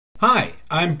Hi,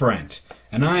 I'm Brent,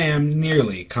 and I am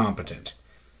Nearly Competent.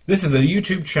 This is a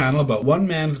YouTube channel about one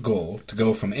man's goal to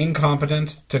go from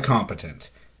incompetent to competent.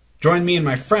 Join me and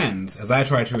my friends as I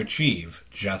try to achieve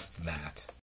just that.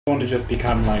 I want to just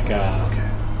become like a... Okay.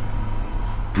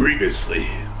 Previously.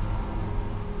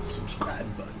 Subscribe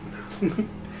button.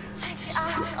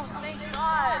 Ash, oh my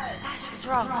god. Ash, what's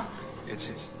wrong?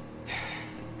 It's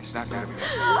not gonna be.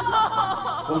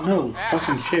 Well, no,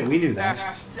 fucking shit, we knew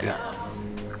that. Yeah.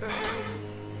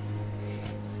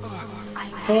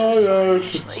 Oh,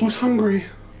 Who's hungry?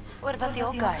 what about the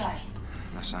old guy?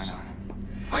 No sign of him.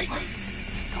 Wait!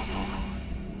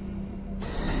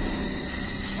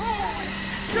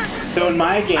 So in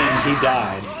my game, he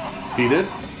died. He did?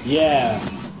 Yeah.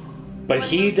 But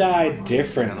he died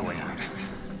differently.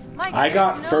 I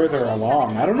got further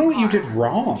along. I don't know what you did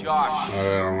wrong. Josh, I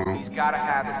don't know. he's gotta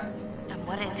have it. And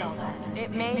what is all that?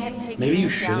 It may have taken Maybe you me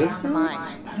should down have on known?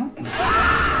 mine. I don't know.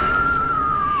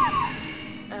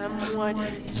 What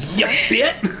is You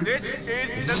bit? This is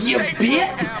the You safe bit?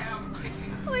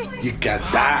 Please, You got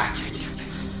that.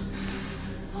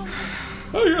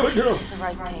 I gotta go. the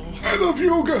right thing. I love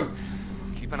yoga.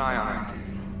 Keep an eye on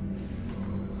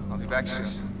him. I'll be back soon.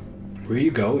 Where are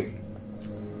you going?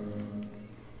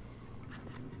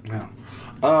 No.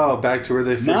 Oh, back to where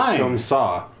they first 9. filmed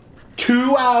Saw.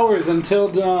 2 hours until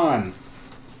dawn.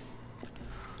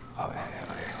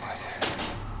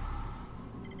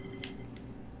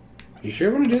 You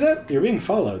sure want to do that? You're being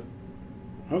followed.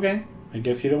 Okay. I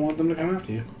guess you don't want them to come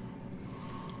after you.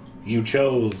 You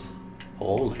chose.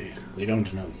 Holy. We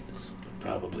don't know yet, but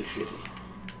probably shitty.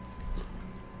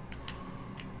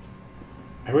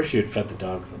 I wish you had fed the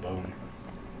dogs the bone.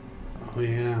 Oh,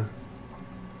 yeah.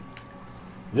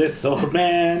 This old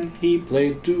man, he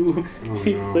played too. Oh,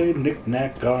 He no. played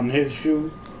knick-knack on his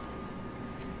shoes.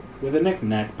 With a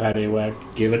knick-knack paddywhack,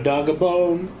 give a dog a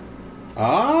bone.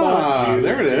 Ah, But you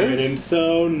there it didn't, is.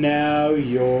 so now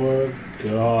you're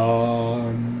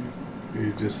gone.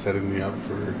 You're just setting me up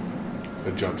for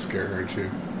a jump scare, aren't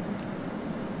you?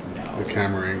 No. The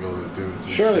camera angle is doing some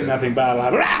Surely shit. nothing bad will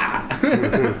happen.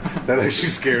 Rah! That actually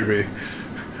scared me.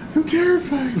 I'm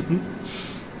terrified.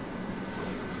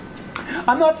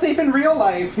 I'm not safe in real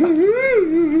life.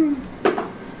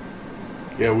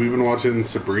 Yeah, we've been watching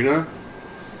Sabrina.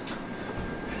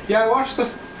 Yeah, I watched the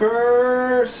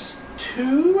first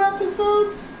 2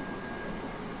 episodes.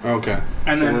 Okay.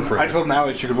 And So then we're friends. I told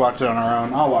Mallie she could watch it on her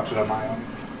own. I'll watch it on my own.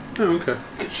 Oh, okay.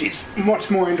 She's much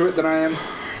more into it than I am.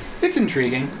 It's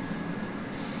intriguing.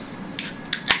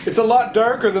 It's a lot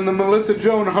darker than the Melissa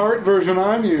Joan Hart version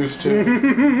I'm used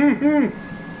to.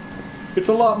 It's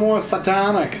a lot more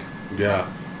satanic.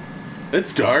 Yeah.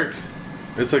 It's dark.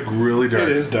 It's like really dark.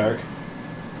 It is dark.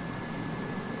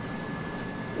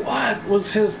 What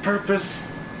was his purpose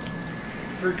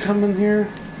for coming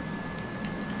here?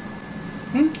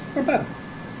 For bed.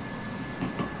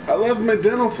 I love my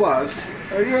dental floss.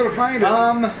 I gotta find it.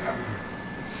 I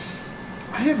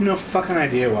have no fucking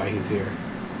idea why he's here.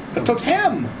 A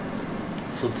totem!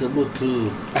 So Timbuktu.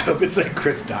 I hope it's like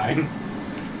Chris dying.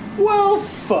 Well,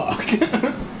 fuck.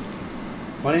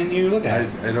 Why didn't you look at it?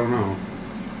 I don't know.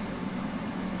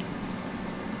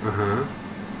 Uh-huh.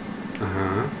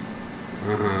 Uh-huh.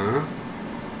 Uh-huh.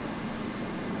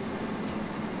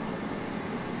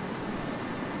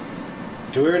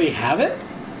 Do we already have it?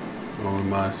 Oh, we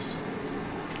must.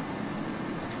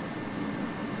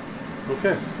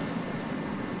 Okay.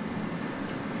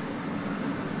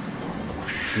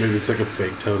 Maybe it's like a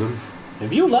fake totem.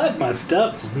 If you like my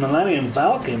stuff, Millennium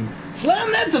Falcon,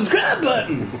 slam that subscribe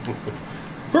button!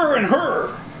 Her and her!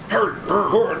 Her,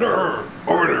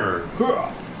 Order!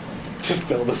 her! Just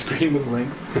fill the screen with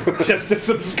links. Just to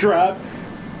subscribe.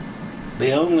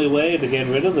 The only way to get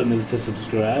rid of them is to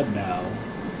subscribe now.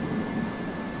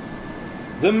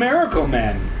 The Miracle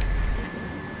Men.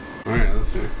 Alright, let's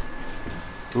see.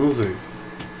 Let's see.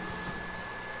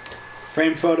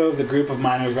 Framed photo of the group of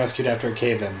miners rescued after a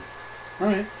cave-in.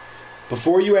 Alright.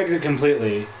 Before you exit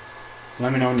completely,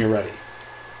 let me know when you're ready.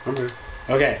 Okay.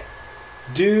 Okay.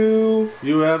 Do...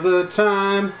 You have the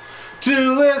time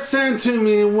to listen to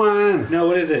me whine. No,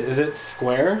 what is it? Is it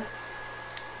square?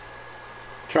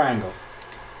 Triangle.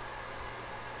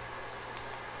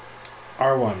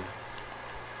 R1.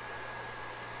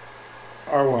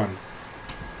 R1.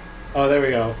 Oh, there we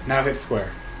go. Now hit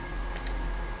square.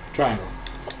 Triangle.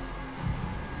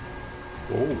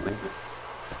 Oh.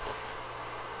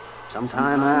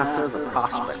 Sometime after, the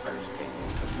prospectors came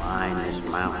to mine this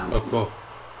mountain. Oh, cool.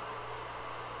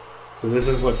 So this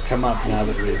is what's come up now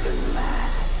that we've been...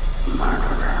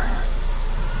 Murderers.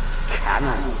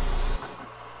 Cannibals.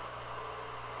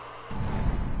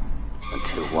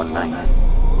 Till one night,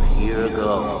 with year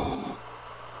ago,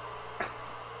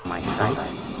 my sight,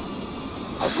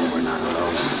 we were not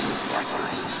alone in this life.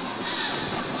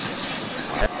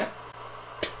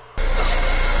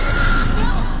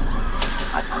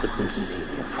 I couldn't see you.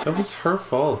 That was her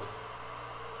fault.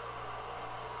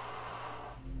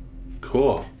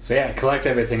 Cool. So yeah, collect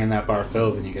everything in that bar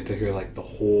fills and you get to hear like the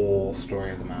whole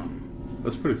story of the mountain.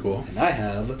 That's pretty cool. And I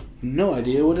have no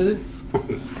idea what it is.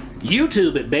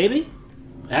 YouTube it, baby!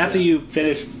 After you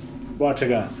finish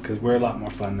watching us, because we're a lot more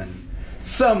fun than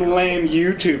some lame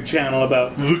YouTube channel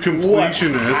about The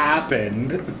completionist. what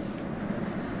happened.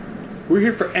 We're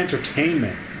here for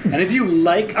entertainment. And if you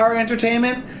like our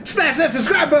entertainment, smash that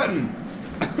subscribe button!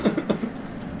 This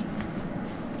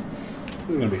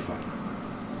is gonna be fun.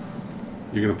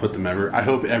 You're gonna put them ever. I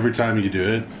hope every time you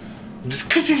do it, just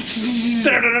Pew,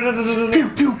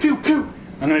 pew, pew, pew.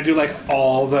 I'm gonna do like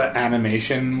all the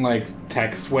animation, like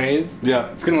text ways.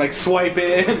 yeah, It's gonna like swipe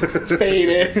in, fade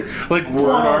in, like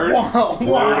word art,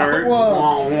 word art.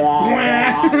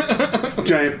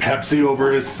 Giant Pepsi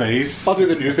over his face. I'll do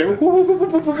the newspaper.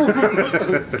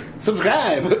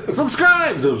 Subscribe.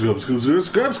 Subscribe.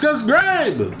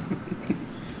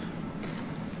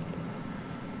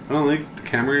 I don't like the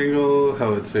camera angle,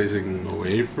 how it's facing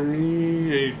away from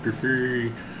me. I prefer.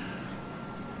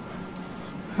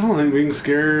 I don't like being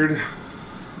scared.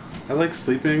 I like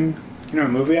sleeping. You know a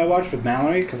movie I watched with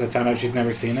Mallory because I found out she'd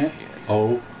never seen it?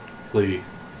 Holy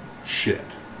shit.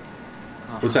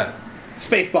 What's that?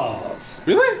 Spaceballs.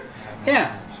 Really?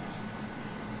 Yeah.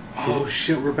 Oh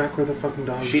shit, we're back where the fucking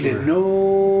dogs She did no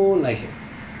like it.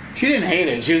 She didn't hate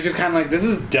it. She was just kind of like, this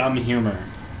is dumb humor.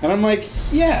 And I'm like,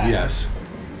 yeah. Yes.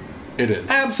 It is.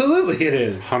 Absolutely it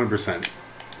is. 100%.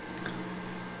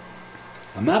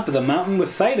 A map of the mountain with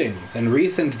sightings and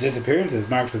recent disappearances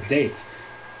marked with dates.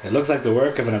 It looks like the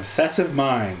work of an obsessive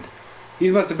mind.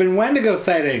 These must have been Wendigo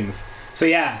sightings. So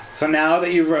yeah, so now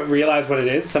that you've realized what it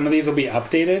is, some of these will be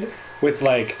updated with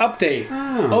like, update.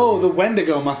 Oh, the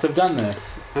Wendigo must have done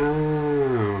this.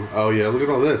 Oh yeah, look at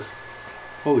all this.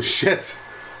 Holy shit.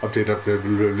 Update. Blah, blah,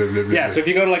 blah, blah, Yeah, so if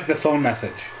you go to like the phone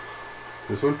message.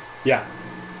 This one? Yeah.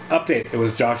 Update. It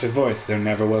was Josh's voice. There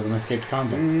never was an escaped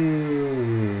convict.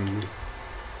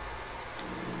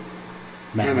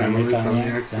 Man, we found the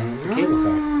axe down the cable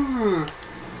car.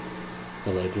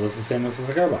 The label is the same as the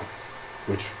cigar box.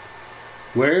 Which...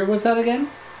 Where was that again?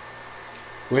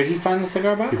 Where did he find the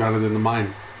cigar box? He found it in the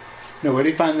mine. No, where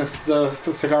did he find the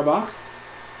cigar box?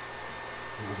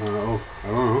 I don't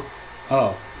know.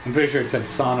 Oh, I'm pretty sure it said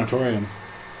sanatorium.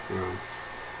 Oh.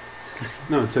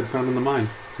 No, it said found in the mine.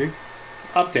 See?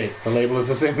 Update. The label is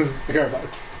the same as the cigar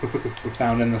box.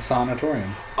 Found in the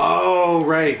sanatorium. Oh,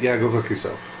 right. Yeah, go fuck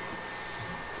yourself.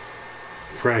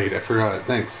 Right, I forgot.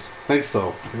 Thanks. Thanks,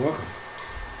 though. You're welcome.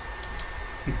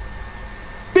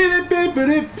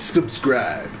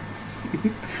 Subscribe.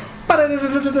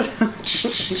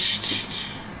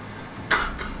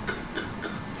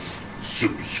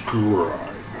 Subscribe.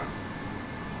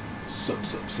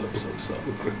 Sub.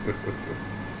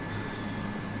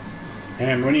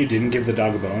 And when you didn't give the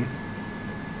dog a bone?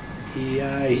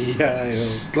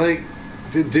 E-I-E-I-O. Like,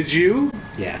 did you?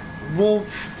 Yeah. Well,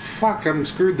 fuck, I'm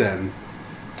screwed then.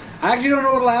 I actually don't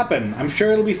know what'll happen. I'm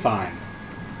sure it'll be fine.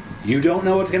 You don't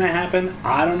know what's gonna happen.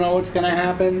 I don't know what's gonna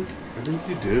happen. I think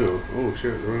you do. Oh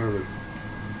shit, whatever.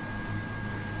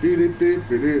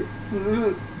 $10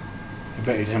 I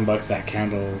bet you $10 that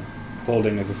candle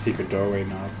holding is a secret doorway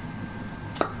knob.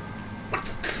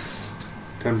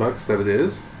 that it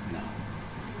is? No.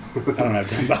 I don't have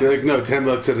 $10. You're like, no, $10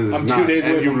 that it is I'm not. 2 days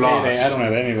away and you from lost. payday. I don't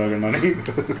have any fucking money.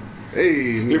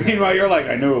 Hey. Meanwhile, you're like,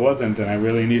 I knew it wasn't, and I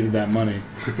really needed that money.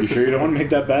 You sure you don't want to make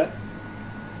that bet?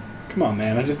 Come on,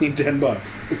 man. I just need $10.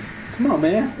 Come on,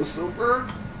 man. Sir Brooke.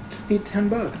 Just need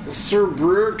 $10. Sir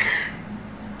Brooke.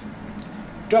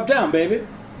 Drop down, baby.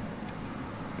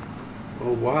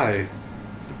 Oh, why?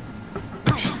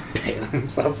 Paying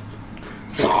himself.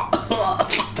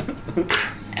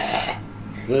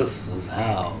 This is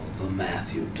how the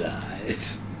Matthew died.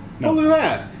 Oh, look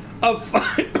at A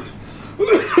fight. that.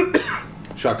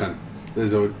 Shotgun.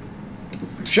 There's a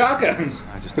Shotgun.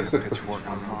 I just need a pitchfork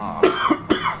on top.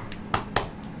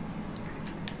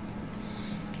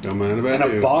 don't mind about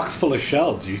And a you. box full of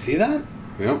shells. Do you see that?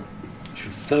 Yep. You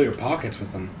should fill your pockets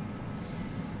with them.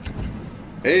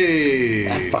 Hey.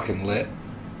 That fucking lit.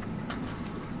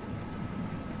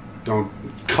 Don't.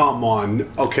 Come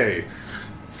on. Okay.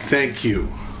 Thank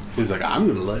you. He's like, I'm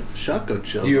gonna let shotgun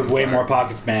shells. You have on way fire. more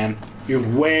pockets, man. You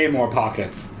have way more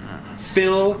pockets.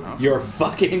 Fill your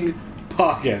fucking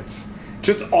pockets.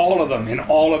 Just all of them in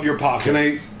all of your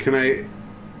pockets. Can I?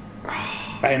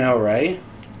 I know, right?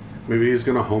 Maybe he's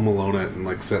gonna Home Alone it and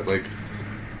like set like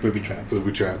Booby traps.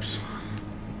 booby traps.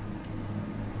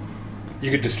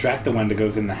 You could distract the one that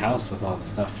goes in the house with all the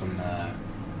stuff from the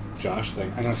Josh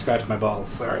thing. I'm gonna scratch my balls.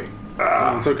 Sorry.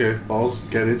 It's okay. Balls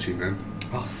get itchy, man.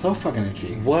 Oh, so fucking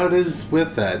itchy. What is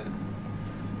with that?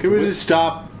 Can we just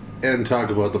stop and talk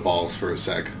about the balls for a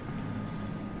sec?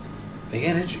 They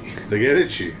get itchy. They get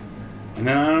itchy. And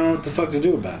then I don't know what the fuck to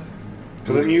do about it.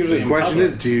 Because I'm usually The in question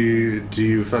public. is, do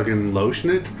you fucking lotion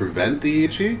it to prevent the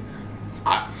itchy?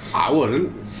 I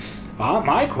wouldn't.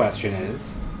 My question is,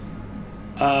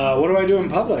 what do I do in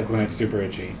public when it's super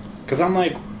itchy? Because I'm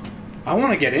like, I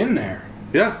want to get in there.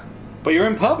 Yeah. But you're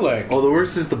in public. Oh, the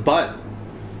worst is the butt.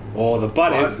 Oh, the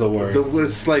butt is the worst.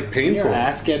 It's like When painful. your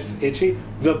ass gets itchy.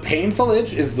 The painful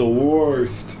itch is the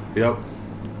worst. Yep.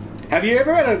 Have you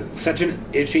ever had such an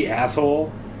itchy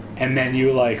asshole, and then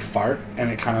you like fart,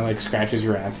 and it kind of like scratches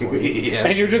your ass for you? Yes.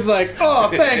 And you're just like, oh,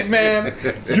 thanks, man.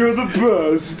 You're the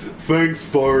best. Thanks,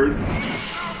 fart.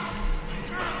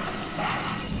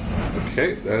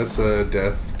 Okay, that's a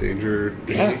death, danger.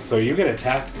 Yeah, so you get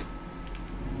attacked.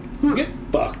 You get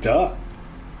fucked up.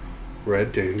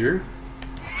 Red danger.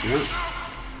 Yeah.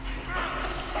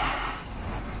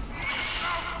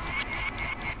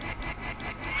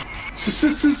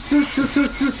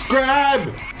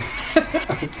 Subscribe.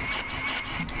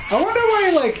 I wonder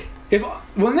why, like, if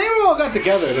when they all got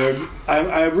together,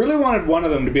 I really wanted one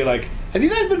of them to be like, have you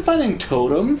guys been finding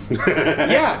totems?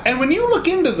 Yeah, and when you look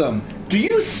into them, do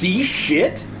you see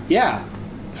shit? Yeah.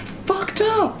 They're fucked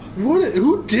up.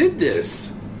 Who did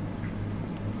this?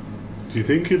 Do you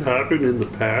think it happened in the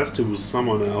past? It was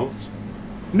someone else.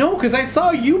 No, because I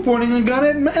saw you pointing a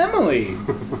gun at Emily.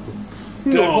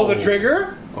 Did I pull the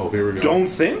trigger? Oh, here we go. Don't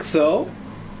think so.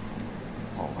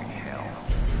 Holy hell.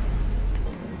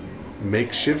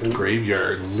 Makeshift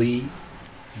graveyards. Lee.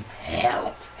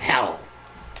 Hell.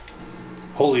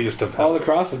 Holiest of All hell. the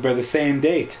crosses bear the same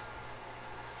date.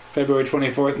 February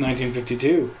 24th,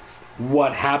 1952.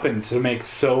 What happened to make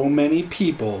so many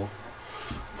people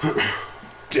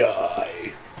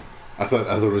die? I thought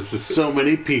it was just so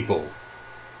many people.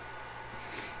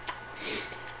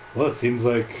 Well, it seems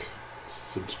like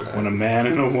Subscribe. when a man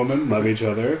and a woman love each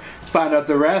other, find out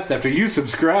the rest after you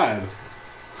subscribe.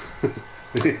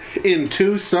 In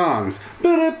 2 songs.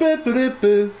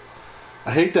 Ba-da-ba-ba-da-ba.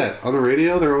 I hate that. On the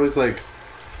radio, they're always like,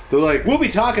 We'll be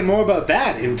talking more about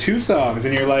that in 2 songs,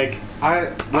 and you're like,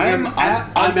 I'm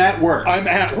at work. I'm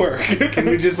at work. Can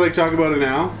we just like talk about it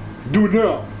now? do it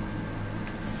now?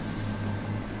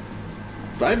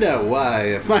 Find out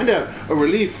a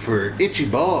relief for itchy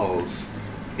balls.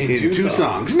 In 2 2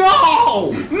 songs. songs.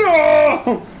 No!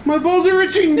 No! My balls are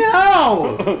itchy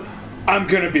now! I'm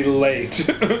gonna be late.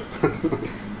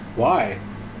 Why?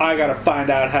 I gotta find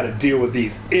out how to deal with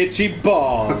these itchy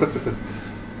balls.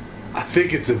 I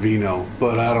think it's a vino,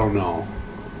 but I don't know.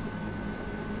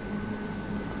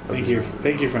 Thank you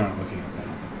for not looking at that.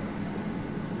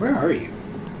 Where are you?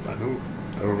 I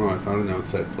don't know. I found an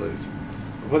outside place.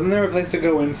 Wasn't there a place to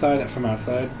go inside from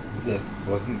outside?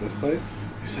 Wasn't this place?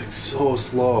 He's like so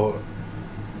slow.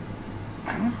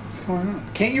 I don't know what's going on.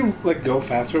 Can't you like go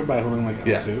faster by holding like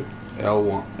L2?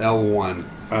 L1.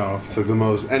 Oh, okay. It's like the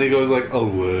most, and he goes like a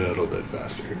little bit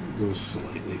faster. He goes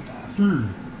slightly faster.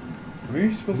 Where are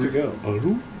you supposed to go?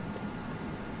 Oh.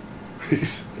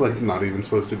 He's like not even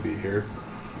supposed to be here.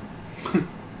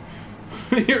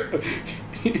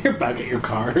 You're back at your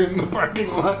car in the parking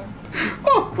lot.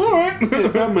 Oh, alright. I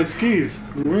found my skis.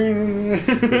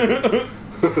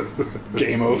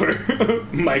 Game over.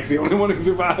 Mike's the only one who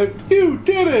survived. You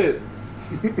did it!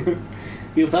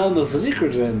 You found the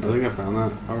secret end. I think I found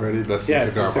that already. That's Yeah, the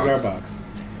it's cigar the cigar box. box.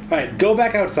 Alright, go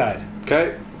back outside.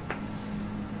 Okay.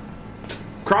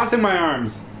 Crossing my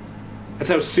arms. That's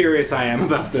how serious I am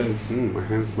about this. My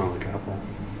hands smell like apple.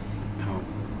 Oh.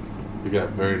 You got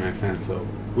very nice hands, so.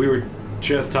 We were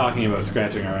just talking about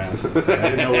scratching our asses. I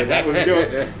didn't know where that was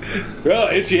going. Oh,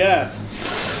 itchy ass.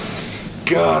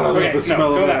 God, I love Okay, the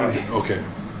smell go of that it. way. Okay.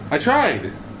 I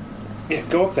tried. Yeah,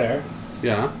 go up there.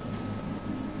 Yeah.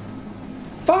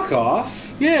 Fuck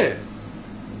off. Yeah.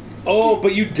 Oh,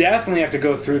 but you definitely have to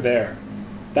go through there.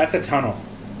 That's a tunnel.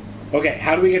 Okay,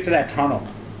 how do we get to that tunnel?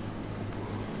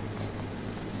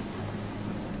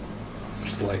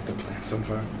 Just light the plants on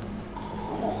fire.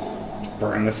 Just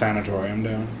burn the sanatorium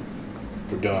down.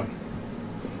 We're done.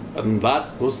 And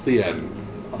that was the end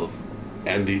of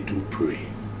Andy Dupree.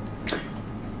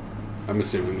 I'm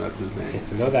assuming that's his name. Okay,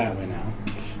 so go that way now.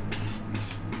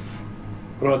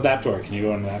 What about that door? Can you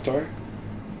go into that door?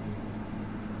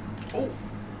 Oh.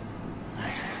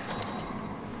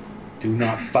 Do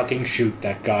not fucking shoot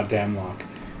that goddamn lock.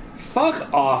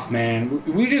 Fuck off, man.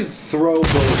 We just throw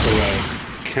bullets away.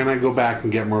 Can I go back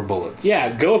and get more bullets? Yeah,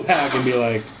 go back and be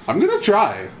like, I'm gonna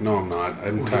try. No, I'm not.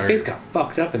 I'm his tired. face got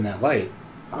fucked up in that light.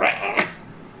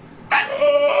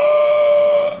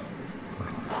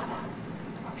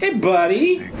 Hey,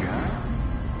 buddy.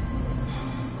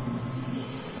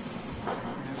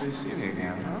 As I see you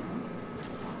again, huh?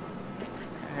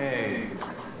 Hey.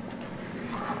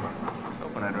 I was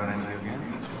hoping I'd run into you again.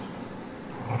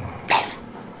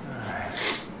 Alright.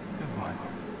 Good one.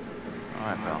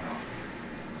 Alright, pal.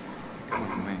 Come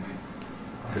with me.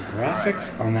 The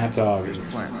graphics on that dog Here's is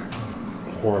the plan.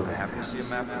 horrible. I happen to see a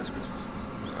map this Christmas,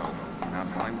 so I'm not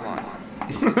flying blind.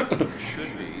 There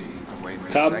should be a way for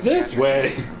Come the this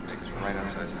way. Take us right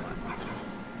outside the line.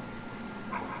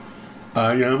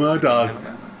 I am a dog.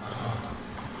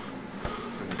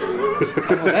 Oh,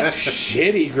 that's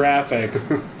shitty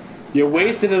graphics. You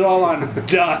wasted it all on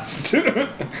dust. Do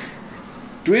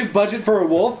we have budget for a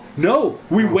wolf? No,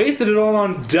 we wasted it all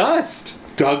on dust.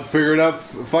 Doug figured out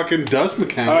fucking dust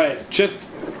mechanics. Alright, just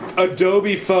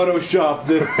Adobe Photoshop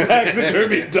this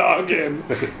taxidermy dog in.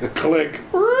 Click.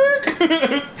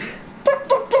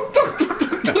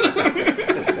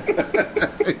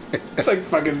 It's like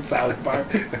fucking South Park.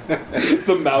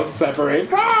 The mouth separate.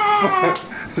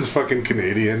 This fucking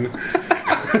Canadian.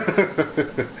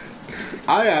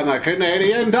 I am a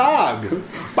Canadian dog.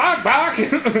 Bark, bark.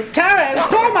 Terrence,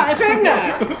 pull my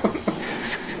finger!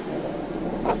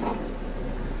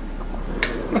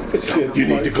 You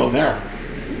need to go there.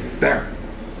 There.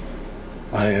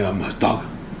 I am a dog.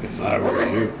 If I were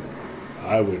you,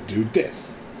 I would do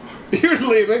this. You're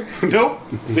leaving. Nope.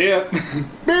 See ya.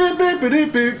 Beep, beep,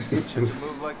 beep, beep.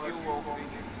 Move like you, Wolfie.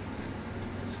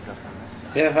 Stuck on this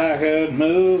side. If I could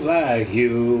move like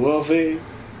you, Wolfie,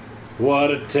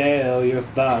 what a tale your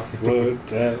thoughts would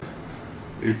tell.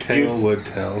 Your tail You- would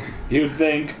tell. You'd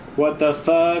think, what the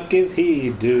fuck is he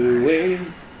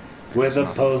doing with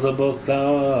opposable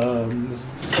thumbs?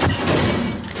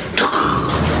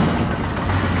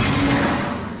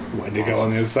 When to go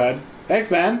on the other side?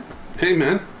 Thanks, man. Hey,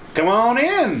 man. Come on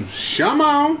in. Come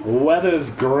on. Weather's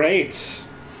great.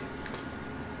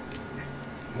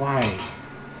 Why?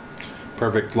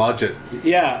 Perfect logic.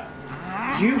 Yeah.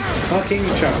 You fucking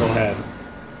chucklehead.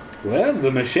 Well,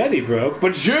 the machete broke,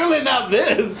 but surely not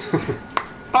this.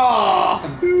 Ah,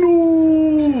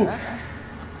 no.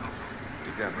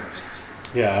 Dig that moves.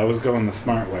 Yeah, I was going the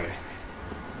smart way.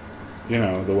 You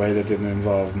know, the way that didn't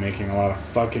involve making a lot of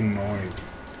fucking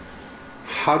noise.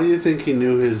 How do you think he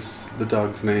knew the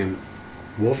dog's name?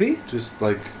 Wolfie? Just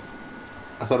like,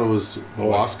 I thought it was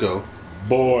Boy. Wasco.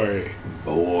 Boy.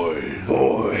 Boy.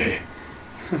 Boy.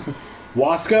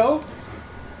 Wasco?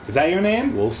 Is that your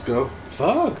name? Wolfsco.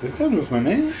 Fuck, this guy knows my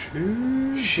name.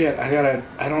 Shit, I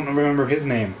don't remember his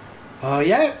name.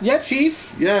 Yeah,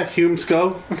 Chief. Yeah,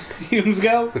 Humesco.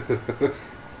 Humesco.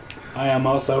 I am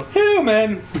also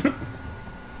human.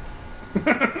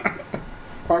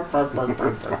 Bark, bark, bark,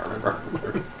 bark, bark,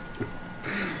 bark.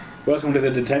 Welcome to the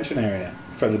detention area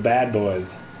for the bad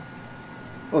boys.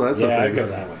 Oh, that's Yeah, a I thing. go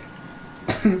that way.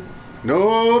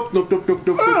 Nope, nope, nope, nope,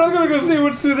 nope. Oh, I'm gonna go see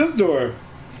what's through this door.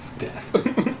 Death.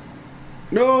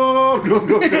 No, no,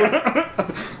 no, no.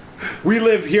 We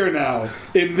live here now,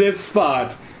 in this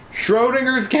spot.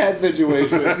 Schrodinger's cat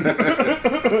situation.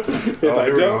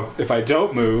 If I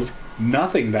don't move,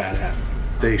 nothing bad happens.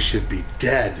 They should be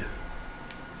dead.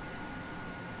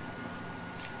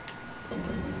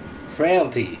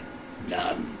 Frailty.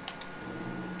 None.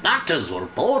 Doctor's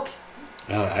report.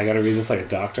 Oh, I gotta read this like a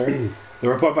doctor. The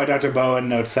report by Dr. Bowen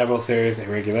notes several serious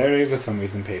irregularities with some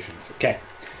recent patients. Okay.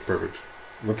 Perfect.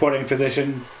 Reporting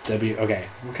physician, Okay.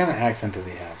 What kind of accent does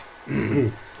he have?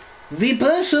 The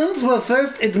patients were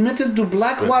first admitted to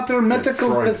Blackwater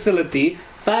Medical Freud. Facility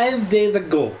 5 days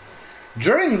ago.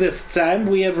 During this time,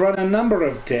 we have run a number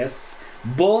of tests,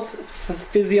 both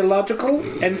physiological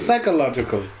and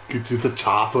psychological. Get to the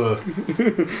chopper.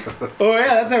 Oh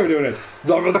yeah, that's how we're doing it.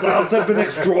 The results have been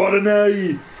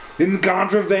extraordinary. In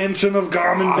contravention of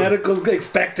common medical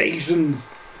expectations.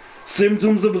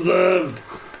 Symptoms observed.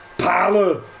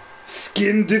 Pallor.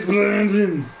 Skin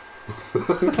disbalancing.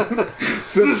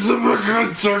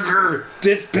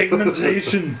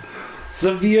 Dyspigmentation.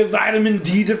 Severe vitamin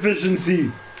D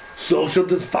deficiency. Social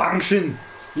dysfunction.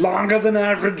 Longer than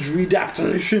average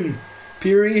redaptation.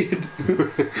 Period.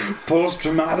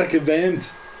 Post-traumatic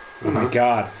event. Oh my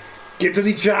god. Get to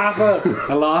the chopper.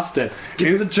 I lost it.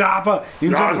 Get to the chopper.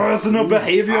 Interpersonal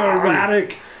behavior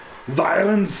erratic.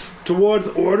 Violence towards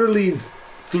orderlies.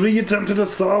 3 attempted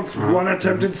assaults. 1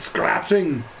 attempted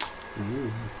scratching.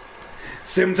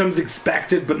 Symptoms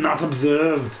expected but not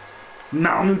observed.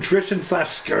 Malnutrition /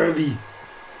 scurvy.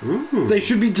 Ooh. They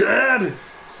should be dead.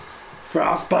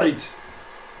 Frostbite.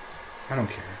 I don't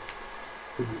care.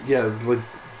 Yeah, like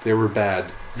they were bad.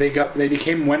 They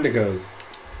became Wendigos.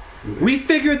 We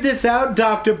figured this out,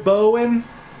 Dr. Bowen.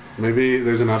 Maybe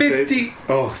there's an update. 50.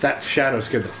 Oh, that shadow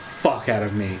scared the fuck out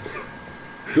of me.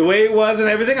 The way it was and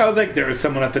everything, I was like, there is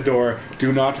someone at the door.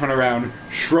 Do not turn around.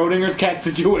 Schrodinger's cat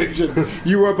situation.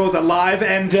 You are both alive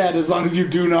and dead as long as you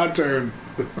do not turn.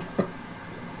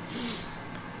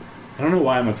 I don't know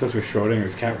why I'm obsessed with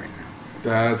Schrodinger's cat right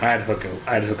now. That's I'd hook him.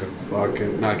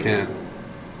 fucking. No, I can't.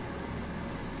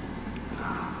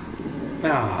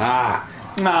 Ah.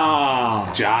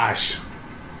 Ah. Josh.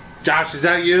 Josh, is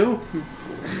that you?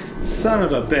 Son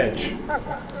of a bitch.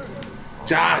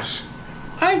 Josh.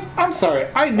 I'm sorry.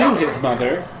 I knew his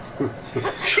mother.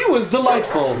 She was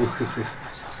delightful.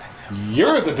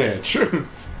 You're the bitch.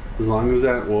 As long as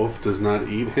that wolf does not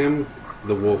eat him,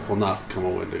 the wolf will not become a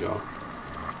Wendigo.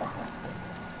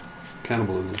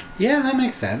 Cannibalism. Yeah, that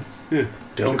makes sense. Yeah.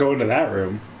 Don't go into that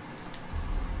room.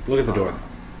 Look at the door.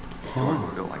 Doors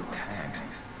were built like tags.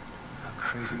 How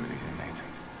crazy were these inmates?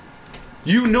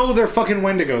 You know they're fucking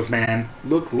Wendigos, man.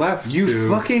 Look left. You to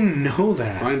fucking know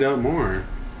that. find out more.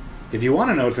 If you want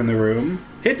to know what's in the room,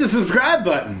 hit the subscribe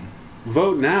button.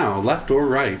 Vote now, left or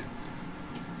right.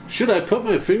 Should I put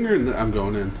my finger in the... I'm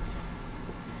going in.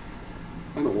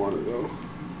 I don't want to though.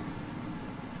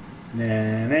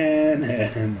 Na, na,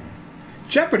 na, na.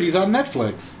 Jeopardy's on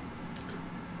Netflix.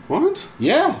 What?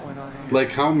 Yeah.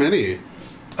 Like how many?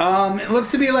 It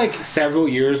looks to be like several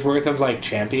years worth of like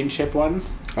championship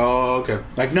ones. Oh, okay.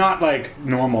 Like not like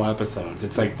normal episodes.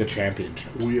 It's like the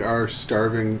championships. We are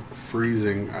starving,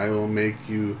 freezing. I will make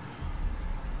you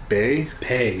pay.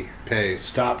 Pay.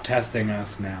 Stop testing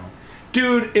us now.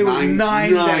 Dude, it was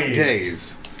 9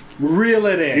 days. Reel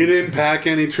it in. You didn't pack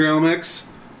any trail mix?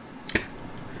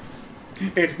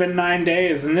 It's been 9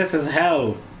 days and this is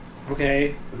hell.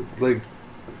 Okay. Like...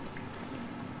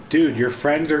 Dude, your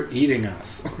friends are eating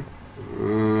us.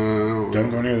 Don't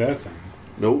go near that thing.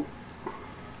 Nope.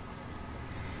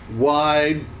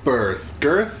 Wide berth.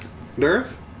 Girth?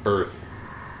 Dearth? Earth.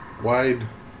 Wide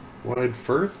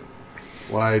firth?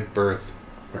 Wide berth.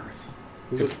 Birth.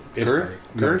 Is It's it girth? birth.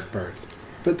 No, it's Girth? birth.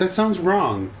 But that sounds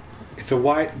wrong. It's a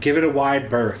wide. Give it a wide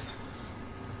berth.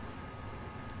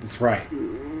 That's right.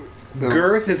 No.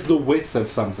 Girth is the width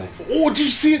of something. Oh, did you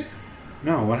see it?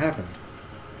 No, what happened?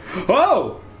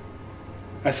 Oh!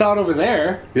 I saw it over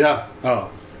there. Yeah.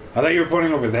 Oh. I thought you were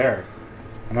pointing over there.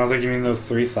 And I was like, you mean those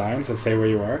 3 signs that say where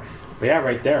you are? But yeah,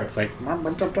 right there. It's like...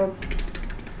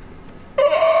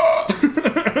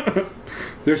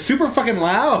 They're super fucking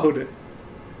loud.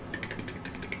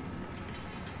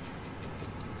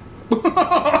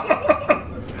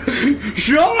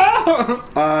 Shut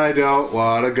up! I don't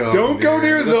want to go. Don't go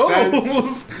near the those.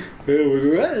 fence.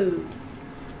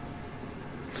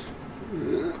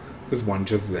 There's one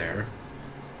just there.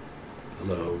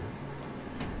 Hello.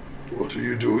 What are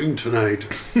you doing tonight?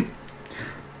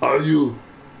 Are you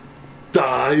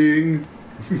dying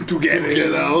To get to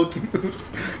get out?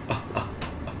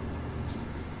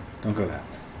 Don't go that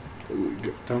way.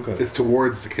 Don't go that It's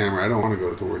towards the camera. I don't want to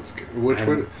go towards the camera. Which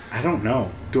way? I don't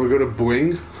know. Do I go to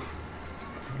Boing?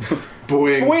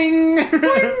 Boing. Boing!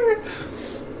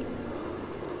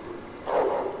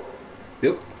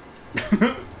 Yep.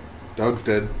 Dog's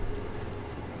dead.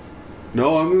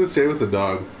 No, I'm going to stay with the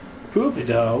dog. Poopy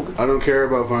dog. I don't care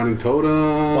about finding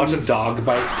totems. Watch a dog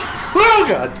bite. Oh,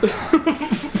 God.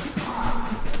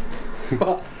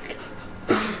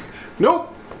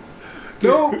 Nope.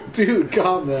 Nope. Dude,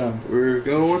 calm down. We're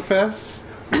going fast.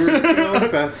 We're going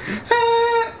fast.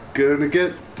 Gonna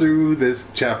get through this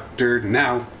chapter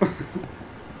now.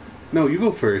 No, you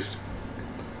go first.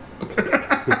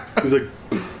 He's like,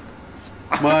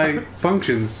 my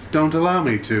functions don't allow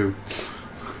me to.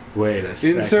 Wait a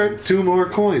second. Insert 2 more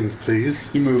coins, please.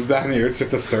 You move back there, it's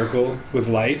just a circle with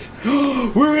light.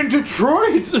 We're in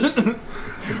Detroit!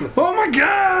 Oh my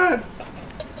god!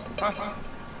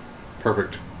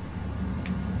 Perfect.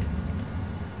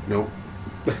 Nope.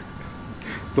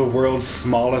 The world's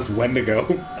smallest Wendigo.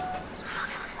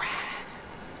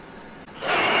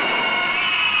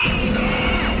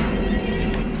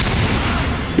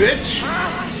 Bitch!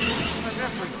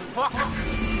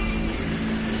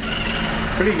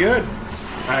 Pretty good.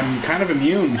 I'm kind of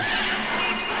immune.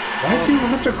 Why do you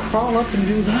have to crawl up and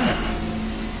do that?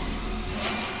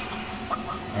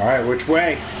 Alright, which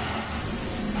way?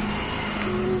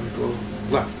 Go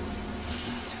left.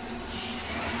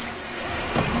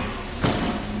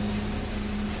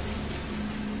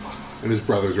 And his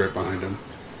brother's right behind him.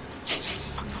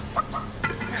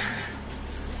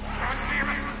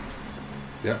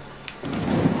 Yeah.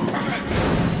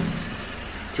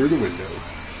 Through the window.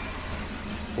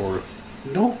 Or...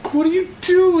 No, what are you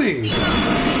doing?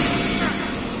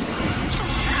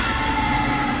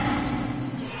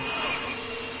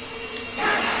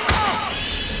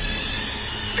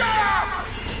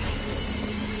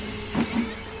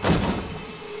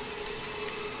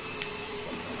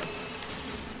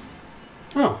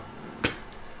 Oh.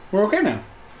 We're okay now.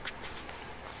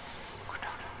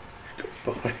 Good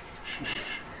boy.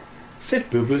 Sit,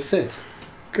 boo-boo, sit.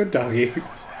 Good doggy.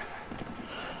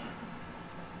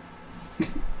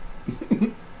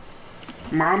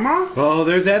 Mama? Oh,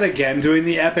 there's Ed again doing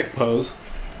the epic pose.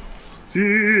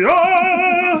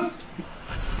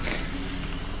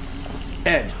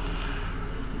 Ed,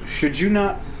 should you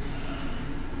not...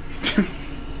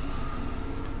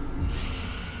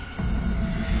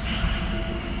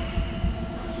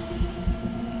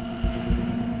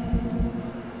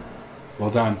 Well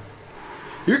done.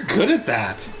 You're good at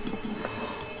that.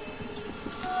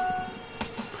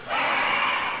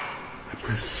 I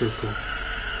press circle.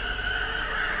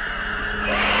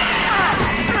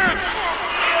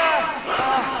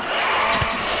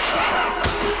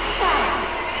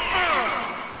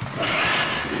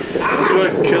 Go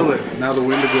ahead and kill it. Now the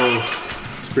Wendigo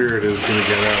spirit is gonna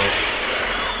get out.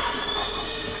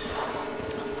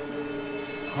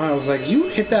 I was like, you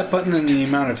hit that button in the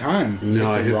amount of time.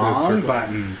 No, I hit the wrong circle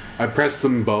button. I pressed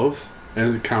them both,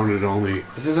 and it counted only.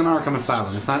 This isn't Arkham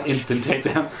Asylum. It's not instant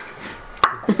takedown.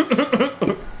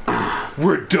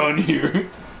 We're done here.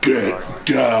 Get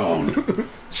down.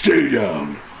 Stay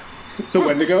down. The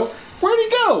Wendigo? Where'd he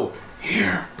go?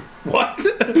 Here. What?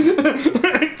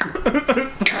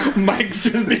 Mike's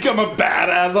just become a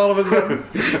badass all of a sudden.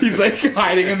 He's like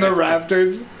hiding in the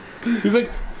rafters. He's like,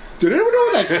 did anyone know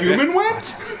where that human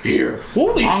went? Here.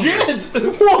 Holy shit!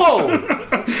 Whoa!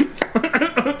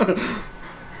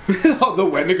 All the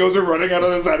Wendigos are running out of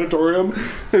the sanatorium.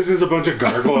 There's just a bunch of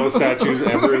gargoyle statues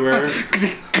everywhere.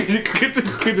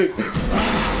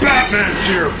 Batman's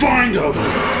here! Find him!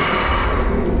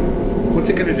 What's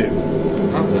it gonna do?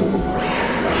 Nothing.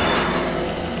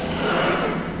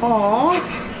 Aww.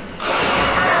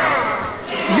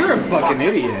 You're a fucking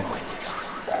idiot.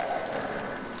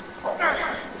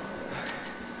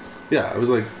 Yeah, I was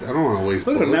like, I don't want to waste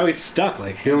Look at him, now bullets. he's stuck.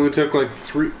 Like, He only took like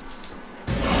 3...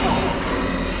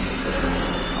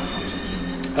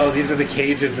 oh, these are the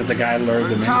cages that the guy lured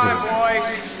them into.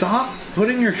 boys. Stop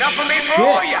putting your Enough of me shit.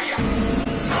 for ya.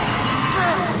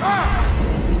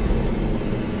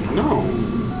 No.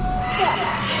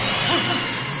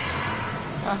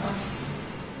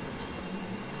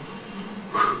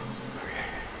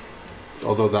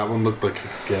 Although that one looked like it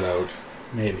could get out.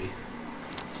 Maybe.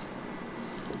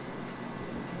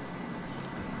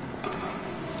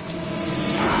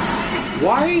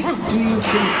 Why do you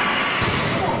think...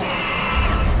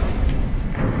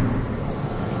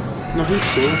 No, he's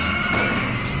cool.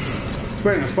 He's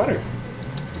wearing a sweater.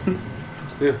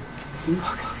 Yeah.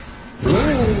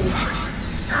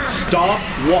 Stop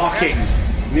walking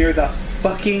near the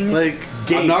fucking Like,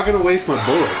 gate. I'm not gonna waste my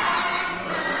bullets.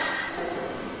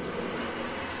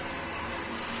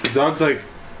 The dog's like,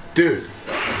 dude.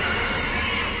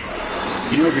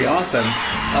 You know what would be awesome?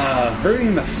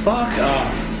 Hurrying the fuck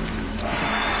up.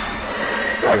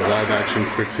 A live action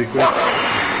quick sequence.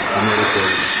 I'm ready for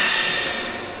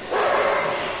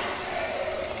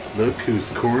it. Look who's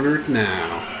cornered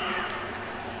now.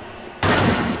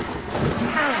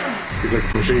 He's like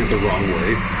pushing it the wrong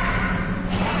way.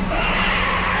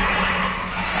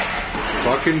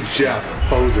 Fucking Jeff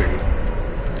posing.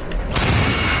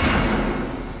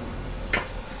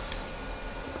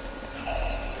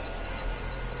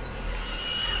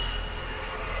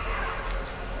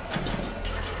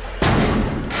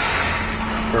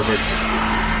 Perfect.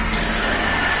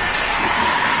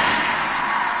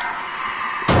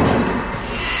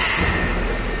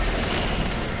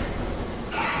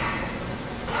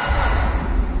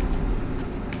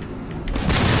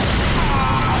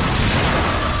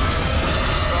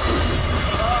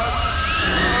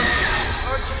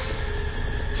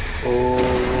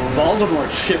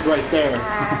 Voldemort shit right there.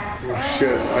 Oh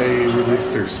shit, I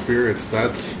released their spirits.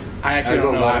 That's I actually as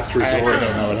don't a know. last I actually resort.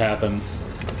 don't know what happens.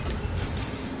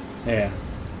 Yeah.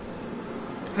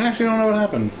 I actually don't know what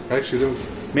happens. I actually don't.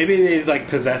 Maybe they like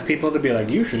possess people to be like,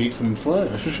 you should eat some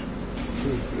flesh.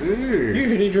 You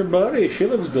should eat your buddy. She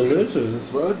looks delicious.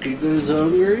 Fuck, you guys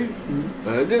hungry?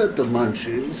 I got the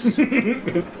munchies.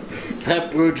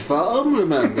 Pepperidge Farm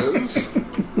remembers.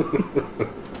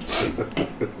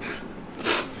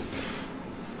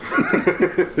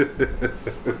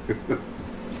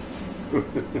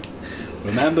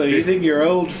 Remember eating your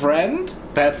old friend?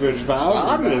 Pepperidge Farm.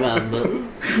 I remember.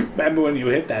 Remember when you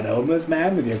hit that homeless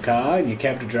man with your car and you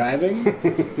kept driving?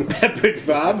 Pepperidge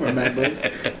Farm remembers.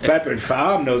 Pepperidge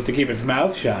Farm knows to keep its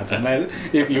mouth shut unless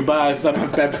if you buy some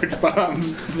of Pepperidge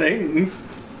Farm's things.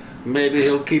 Maybe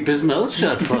he'll keep his mouth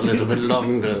shut for a little bit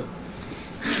longer.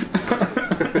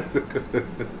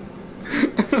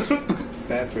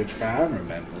 Pepperidge Farm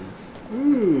remembers.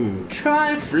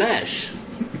 Try flesh.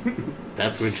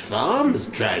 Pepperidge Farm's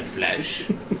tried flesh.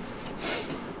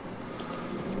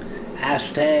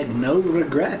 Hashtag no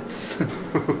regrets.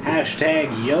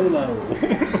 Hashtag YOLO.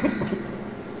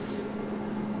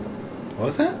 What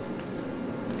was that?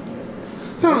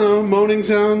 I don't know, moaning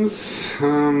sounds.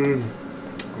 I'm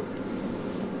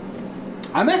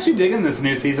actually digging this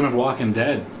new season of Walking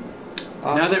Dead.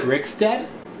 Now that Rick's dead?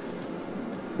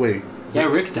 Wait. Yeah,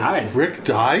 Rick died. Rick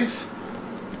dies?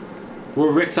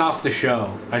 Well, Rick's off the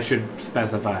show, I should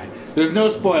specify. There's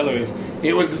no spoilers.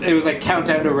 It was like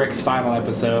countdown to Rick's final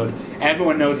episode.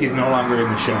 Everyone knows he's no longer in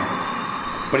the show.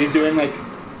 But he's doing like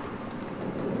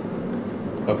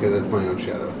Okay, that's my own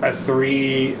shadow. a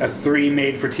three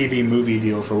made for TV movie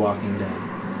deal for Walking Dead.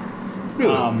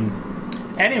 Really?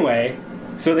 Anyway,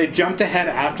 so they jumped ahead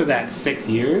after that 6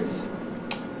 years.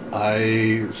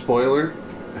 Spoiler,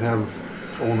 have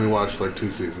only watched like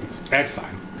 2 seasons. That's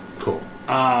fine. Cool.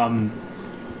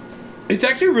 It's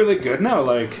actually really good now.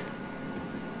 Like,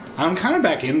 I'm kind of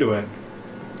back into it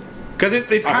because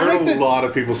it's I kind heard of like a lot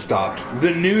of people stopped.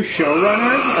 the new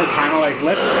showrunners are kind of like,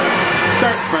 let's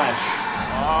start fresh.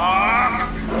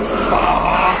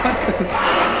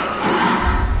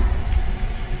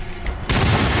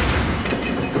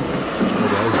 Oh,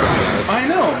 that was badass. I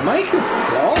know, Mike is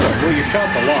baller. Well, you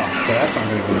shot the lock, so that's not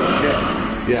gonna do shit.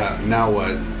 Yeah, now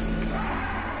what?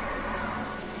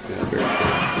 Yeah, very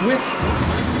cool. With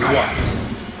what?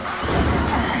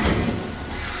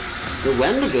 The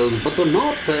Wendigos, but they're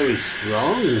not very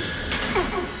strong.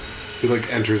 He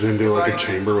like enters into like a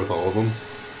chamber with all of them.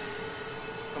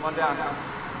 Come on down.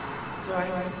 It's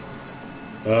alright.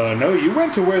 No, you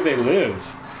went to where they live.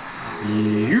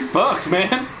 You fucked, man.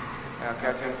 Yeah, I'll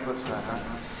catch you on the flip side, huh?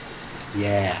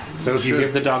 Yeah. So if you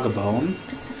give the dog a bone,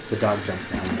 the dog jumps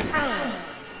down.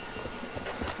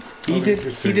 He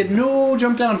interesting. did no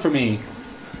jump down for me.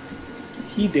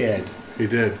 He did. He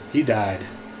did. He died.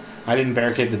 I didn't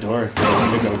barricade the door, so the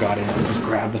Wendigo got in and just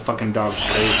grabbed the fucking dog's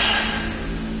face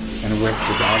and ripped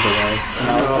the dog away. And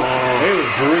I was like, it was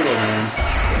brutal, man.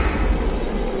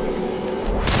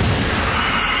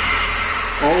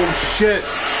 Oh shit!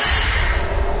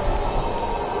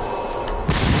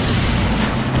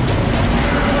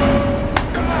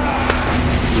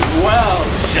 Well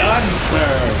done,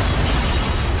 sir.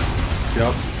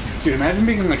 Yep. Dude, imagine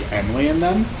being like Emily in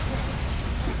them.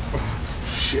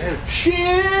 Shit.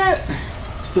 Shit!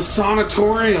 The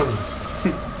sanatorium!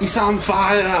 He's on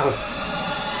fire!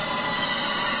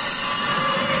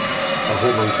 A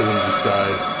whole bunch of them just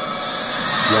died.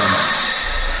 One.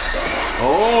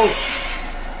 Oh!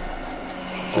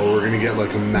 Oh, we're gonna get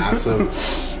like a massive...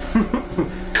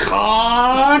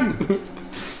 Con!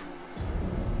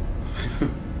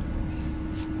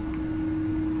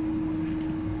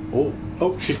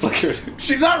 Oh, she flickered.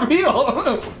 She's not real!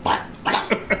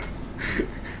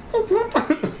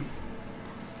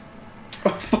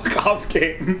 Oh, fuck off,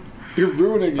 game. You're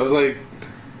ruining I was it. like,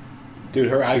 Dude,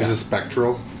 her eye she's a got...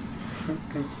 spectral.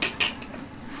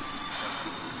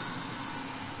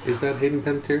 Is that Hayden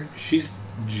Panettiere? She's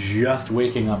just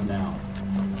waking up now.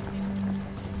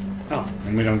 Oh,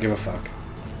 and we don't give a fuck.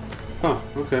 Oh,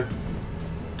 okay.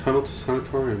 Tunnel to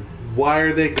sanatorium. Why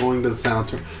are they going to the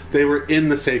sanatorium? They were in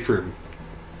the safe room.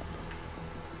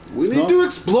 We need to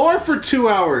explore for 2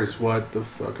 hours. What the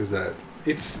fuck is that?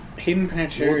 It's Hayden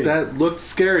Panettiere. Well, that looked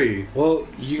scary. Well,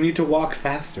 you need to walk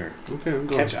faster. Okay, I'm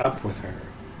going. Catch up with her.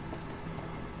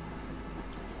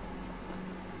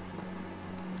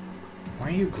 Why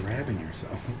are you grabbing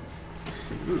yourself?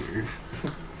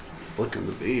 Flicking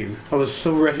the bean. I was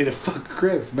so ready to fuck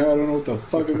Chris. Now I don't know what the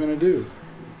fuck I'm gonna do.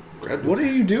 Grab What are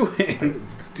you doing?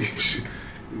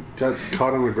 Got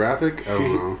caught on the graphic? I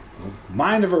don't know.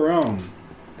 Mind of her own.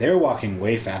 They're walking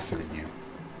way faster than you.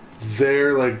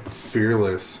 They're like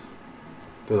fearless.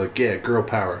 They're like, yeah, girl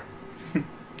power.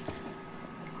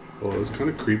 Well, it was kind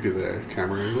of creepy there,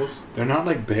 camera angles. They're not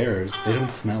like bears. They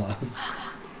don't smell us.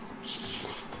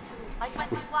 Like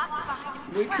must have locked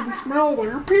behind They can smell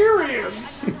their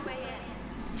periods.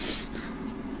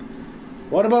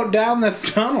 What about down this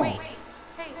tunnel?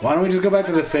 Why don't we just go back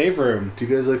to the safe room? Do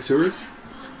you guys like sewers?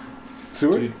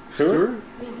 Sewer? Sewer?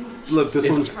 Look, this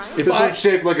one's I-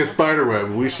 shaped like a spider web.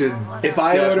 We should. If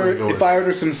I guess where order it's going. if I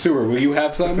order some sewer, will you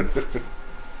have some?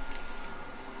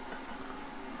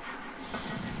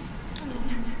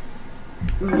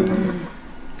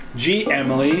 Gee,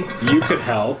 Emily, you could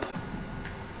help.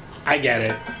 I get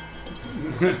it.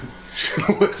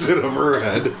 What's it over her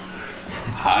head?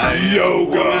 Hi,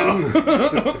 yoga.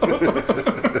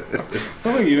 I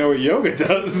don't think you know what yoga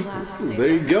does.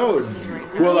 There you go.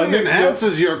 Well, I It mix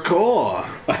enhances your core.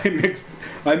 I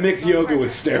mix yoga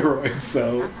with steroids,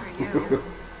 so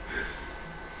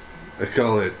I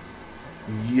call it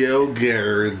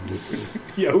yogurts.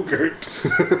 yogurt.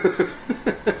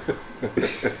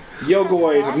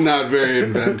 Yogoid. I'm not very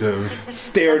inventive.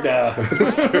 Sterda.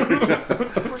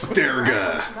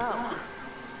 Sterga.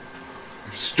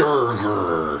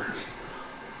 Sturger.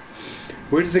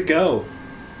 Where does it go?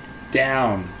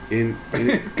 Down. In,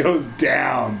 It goes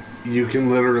down. you can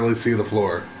literally see the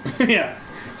floor. Yeah.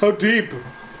 How deep?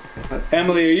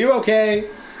 Emily, are you okay?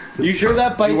 You sure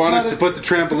that Do bite's you want not us to put the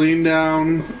trampoline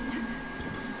down?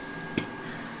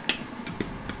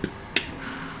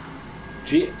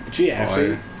 Gee,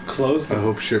 Ashley, close I the...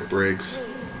 hope shit breaks. Hey,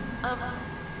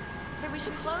 we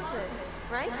should close this,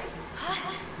 right?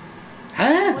 Huh?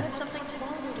 What if something's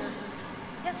wrong with us?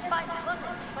 Yes, fine, close it.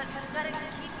 But we gotta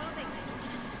keep moving. Can you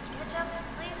just catch up,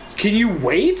 please? Can you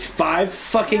wait 5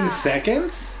 fucking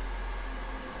seconds?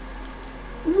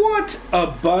 What a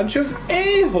bunch of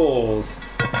a-holes.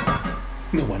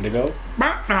 The Wendigo.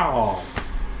 Oh,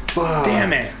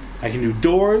 damn it. I can do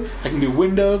doors. I can do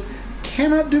windows.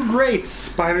 Cannot do grates.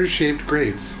 Spider-shaped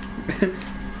grates.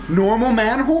 Normal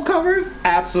manhole covers?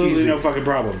 Absolutely Easy. no fucking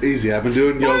problem. Easy. I've been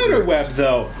doing Spider yogurts. web,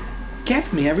 though,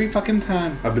 gets me every fucking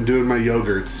time. I've been doing my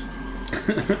yogurts.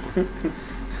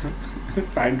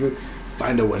 Find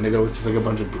a Wendigo with just like a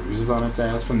bunch of bruises on its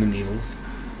ass from the needles.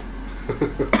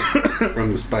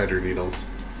 From the spider needles.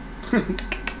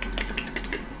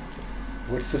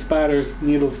 What's the spider's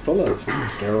needles full of?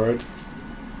 Steroids.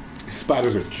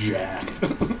 Spiders are jacked.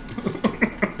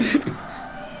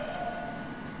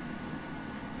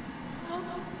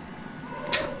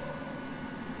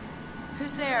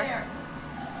 Who's there?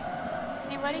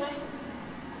 Anybody?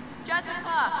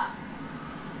 Jessica!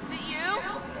 Is it you?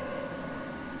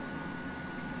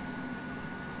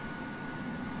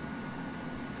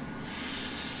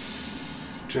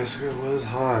 Jessica was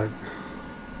hot.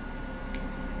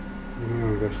 I'm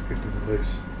gonna investigate the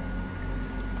place.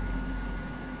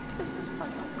 This is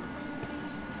fucking crazy.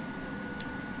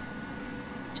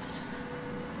 Jessica.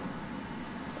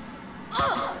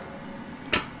 Oh!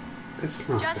 It's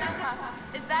not that. Jessica,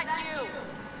 is that you?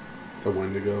 It's a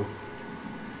Wendigo.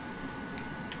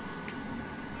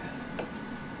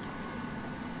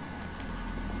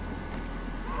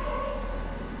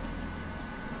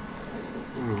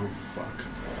 Oh, fuck.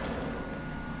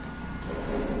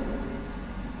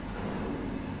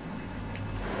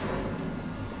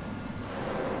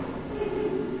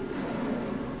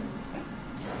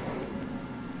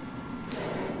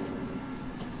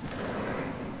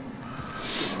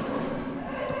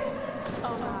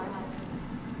 Oh god.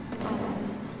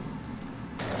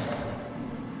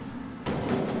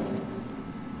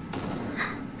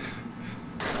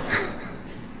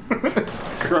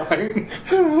 Crying.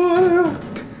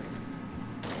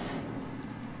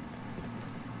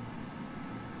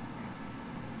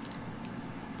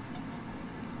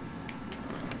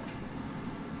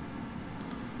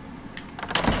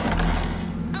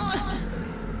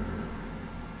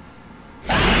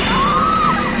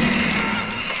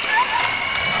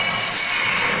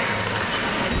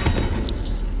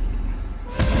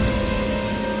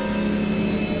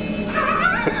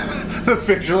 The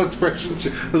facial expression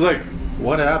was like,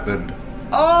 what happened?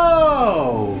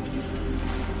 Oh!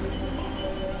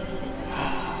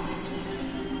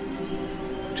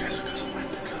 Jessica's a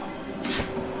Wendigo.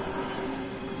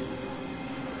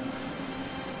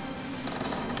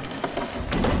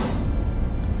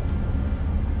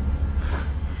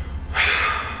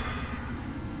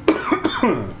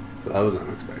 That was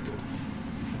unexpected.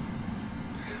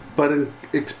 But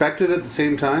expected at the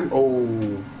same time?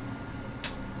 Oh.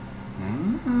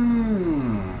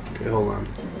 Okay, hold on.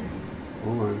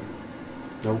 Hold on.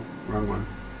 Nope, wrong one.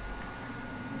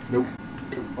 Nope.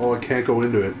 Oh, I can't go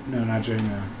into it. No, not during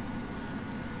the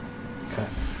cut.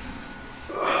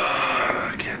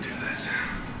 I can't do this.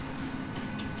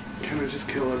 Can I just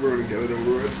kill everyone and get it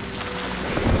over with?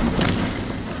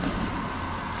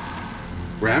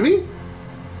 Rami?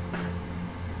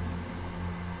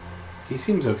 He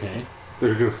seems okay.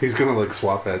 He's gonna like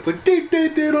swap heads. Like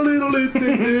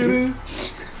dee-dee-diddle-diddle-dee-dee-dee.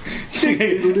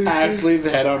 Ashley's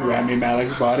head on Rami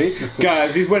Malek's body.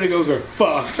 Guys, these Wendigos are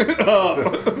fucked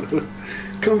up.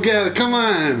 Come gather, come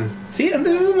on! See, and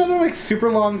this is another like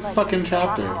super long fucking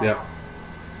chapter. Yep.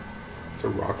 It's a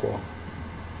rock wall.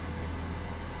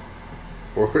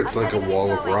 Or it's I'm like a ready to get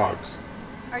wall of going. rocks.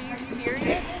 Are you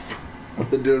serious? I've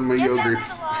been doing my Get back in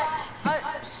yogurts. the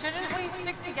lodge. Shouldn't we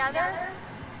stick together?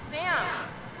 Sam.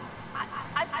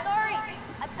 I'm sorry.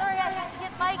 I'm sorry I had to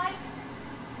get Mike.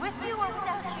 With you or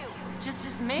without you.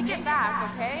 Just make it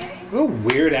back, okay? What a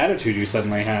weird attitude you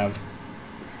suddenly have.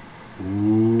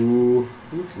 Ooh.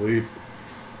 Sleep.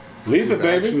 Leave These it,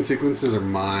 baby. action sequences are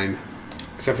mine.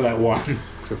 Except for that one.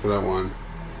 Except for that one.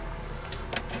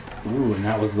 Ooh, and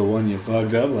that was the one you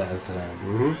fucked up last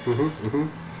time.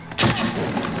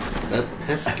 That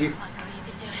pesky. Come on, girl, you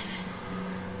can do it.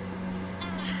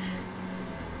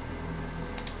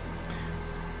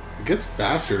 It gets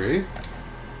faster, eh?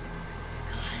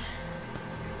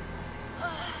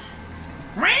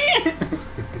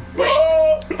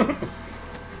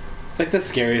 It's like the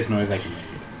scariest noise I can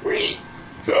make.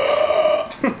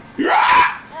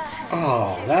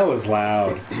 Oh, that was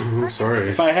loud. I'm sorry.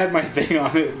 If I had my thing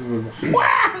on it, it would go,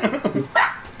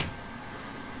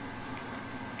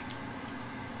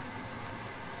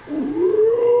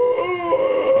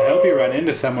 I hope you run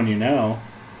into someone you know,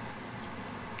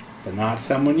 but not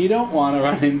someone you don't want to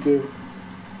run into.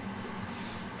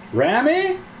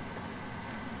 Rami?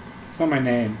 It's not my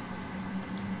name.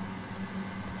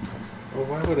 Oh,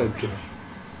 why would I do?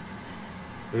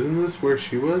 Isn't this where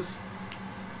she was?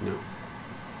 No.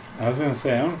 I was gonna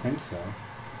say, I don't think so.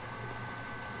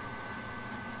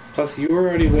 Plus, you were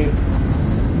already waiting.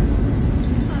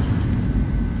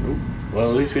 Well,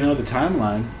 at least we know the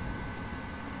timeline.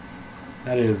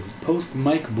 That is post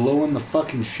Mike blowing the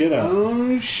fucking shit out.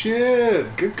 Oh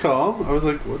shit! Good call. I was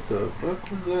like, what the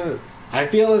fuck was that? I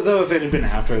feel as though if it had been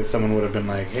after it, someone would have been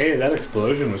like, hey, that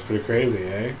explosion was pretty crazy,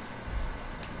 eh?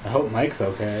 I hope Mike's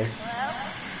okay.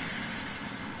 Yeah,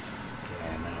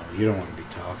 no, you don't want to be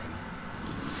talking.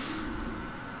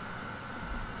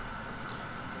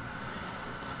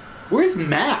 Where's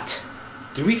Matt?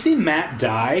 Did we see Matt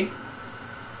die?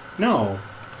 No.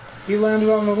 He landed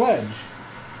on the ledge.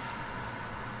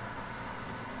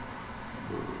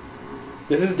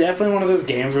 This is definitely one of those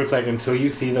games where it's like until you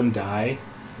see them die,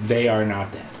 they are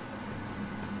not dead.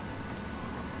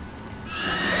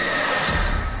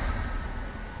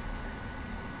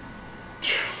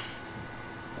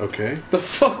 Okay. The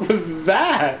fuck was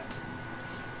that?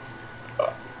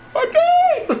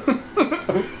 Okay!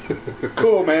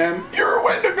 Cool, man. You're a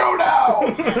Wendigo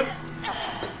now!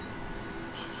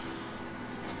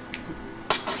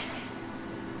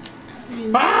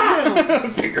 Ah!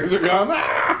 Fingers are gone.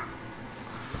 Ah!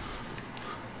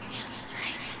 That's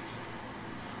right.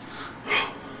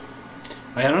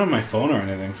 I don't have my phone or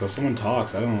anything, so if someone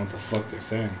talks, I don't know what the fuck they're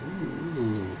saying. This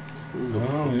is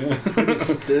Oh, yeah. a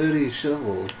sturdy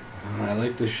shovel. Oh, I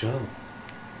like the shovel.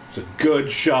 It's a good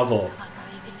shovel. Come on, girl,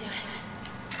 you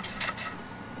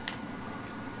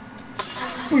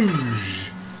can do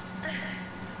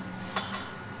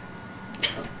it.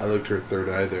 I looked her third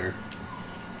eye there.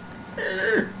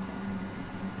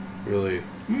 Really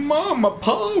Mama,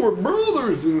 Pa, we're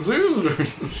brothers and sisters.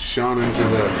 shone into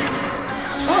the.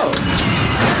 Oh.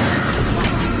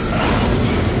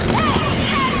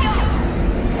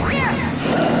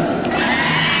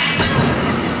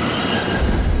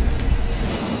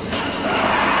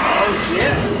 Oh,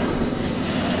 shit.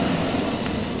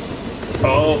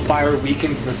 Oh, fire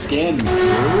weakens the skin.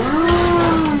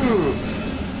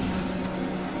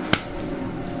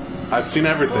 I've seen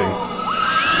everything.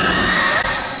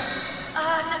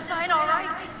 Fine, all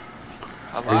right.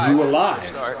 Are you alive?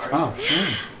 Sorry. Oh,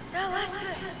 yeah. No, life's good.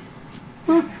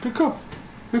 Oh, good call.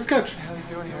 Nice catch. What the hell are you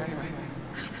doing here anyway?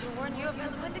 I was gonna warn you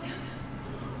about the Wendigos.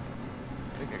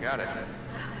 I think I got it.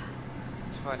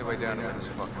 Let's find a way down to where this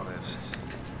fucker lives.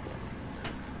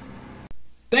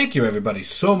 Thank you everybody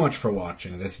so much for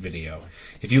watching this video.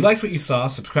 If you liked what you saw,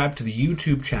 subscribe to the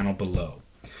YouTube channel below.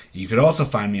 You could also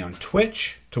find me on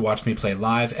Twitch to watch me play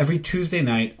live every Tuesday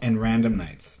night and random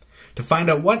nights. To find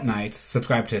out what nights,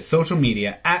 subscribe to social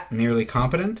media at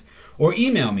NearlyCompetent or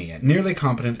email me at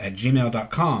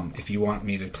nearlycompetent@gmail.com if you want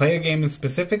me to play a game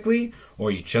specifically or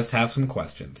you just have some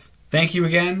questions. Thank you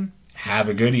again. Have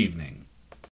a good evening.